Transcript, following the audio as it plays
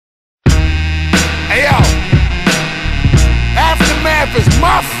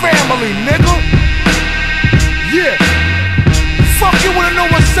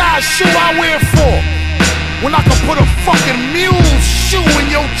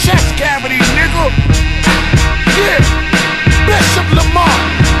cavity, nigga. Yeah, Bishop Lamont,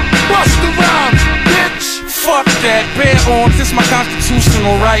 Busta rhymes, bitch. Fuck that, bare arms, this my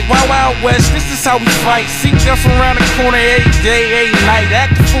constitutional right. Wild Wild West, this is how we fight. See just around the corner every day, every night.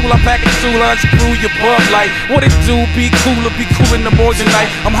 Act a fool, I pack a tool, unscrew your bug light. What it do, be cool in the morning night.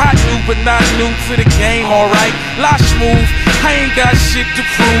 I'm hot new, but not new to the game, alright. Lot smooth, I ain't got shit to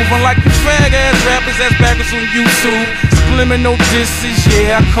prove. Unlike you fag ass rappers that's backwards on YouTube. Subliminal disses,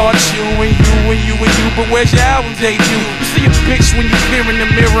 yeah, I caught you and you and you and you. But where's your album debut? You see a bitch when you peer in the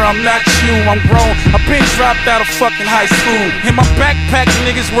mirror, I'm not you, I'm grown. I've been dropped out of fucking high school. In my backpack,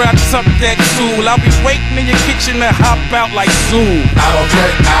 niggas, where I tuck that tool. I'll be waiting in your kitchen to hop out like Zoom. I don't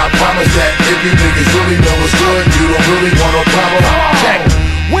play, I promise that if you niggas really know what's good, you don't really want no problem. Check.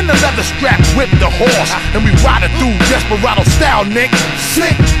 When the leather strap whip the horse and we ride it through desperado style, nigga.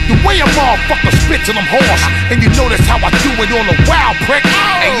 Sick. The way a motherfucker spit till I'm hoarse, and you notice how I do it on a wild prick.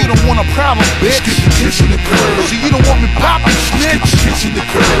 And you don't want a problem, bitch. Get the kiss in the curb. So you don't want me popping, snitch. Get the kiss in the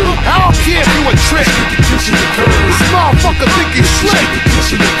curb. I don't care if you a trick. Get the kiss in the curb. This motherfucker think he's slick. Get the kiss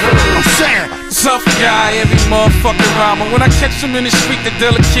in the curb. I'm saying. Tough guy, every motherfucking rhymer. When I catch him in the street, the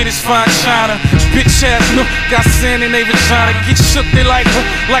delicate is fine china. Bitch ass no, got sand in they vagina. Get shook, they like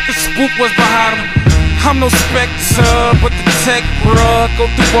a spook was behind him. I'm no specter, but the tech bruh. Go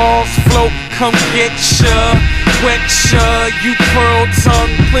through walls, float, come get ya. Wet ya, you pearl tongue.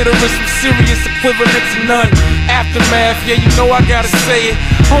 Clitoris, some serious equivalent to none. Aftermath, yeah, you know I gotta say it.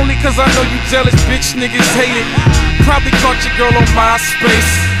 Only cause I know you jealous bitch niggas hate it. Probably caught your girl on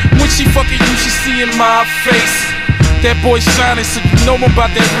MySpace. When she fucking you, she see in my face. That boy shining, so you know I'm about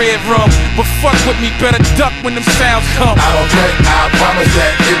that red rum. But fuck with me, better duck when them sounds come. I don't play, I promise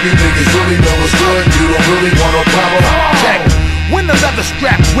that if you niggas really know what's good, you don't really want no problem. Check. When the leather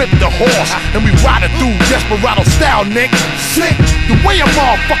strap whip the horse and we ride it through desperado style, nigga. Sick. The way a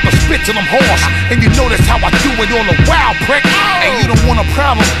motherfucker spit till I'm hoarse, and you notice how I do it on a wild prick. And you don't want a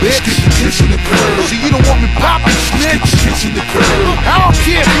problem, bitch. Get the kiss in the curb. So you don't want me popping, snitch. Get the kiss in the curb. I don't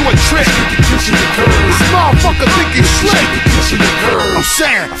care if you a trick. Get the kiss in the curb. This motherfucker think he's slick. Get the kiss in the curb. I'm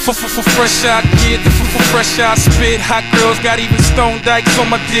saying. For fresh out kid, for fresh out spit. Hot girls got even stone dykes on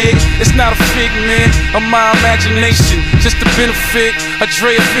my dick. It's not a figment of my imagination, just a benefit, a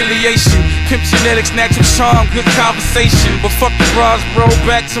Dre affiliation. Pimp genetics, natural charm, good conversation. But fuck the bras, bro,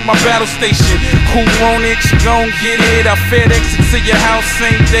 back to my battle station. Who want it, you gon' get it. I FedEx it to your house,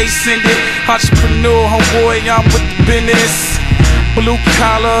 same day send it. Entrepreneur, homeboy, I'm with the business. Blue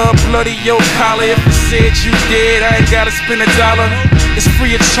collar, bloody your collar. If you said you did, I ain't gotta spend $1. It's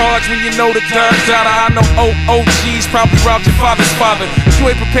free of charge when you know the dollar. I know OGs probably robbed your father's father. If you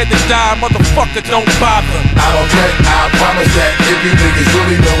ain't prepared to die, motherfucker, don't bother. I don't play, I promise that if you niggas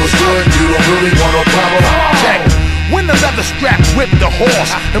really know what's good, you don't really want no problem. Check. When the leather strap whip the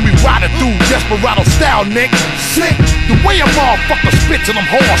horse and we ride it through desperado style, nigga. Sick. The way a motherfucker spit till I'm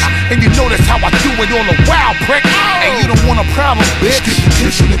hoarse, and you notice how I do it on a wild prick. And you don't want a problem, bitch. Get the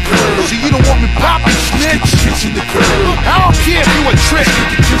kiss in the curb. So you don't want me popping, snitch. Get the kiss in the curb. I don't care if you a trick.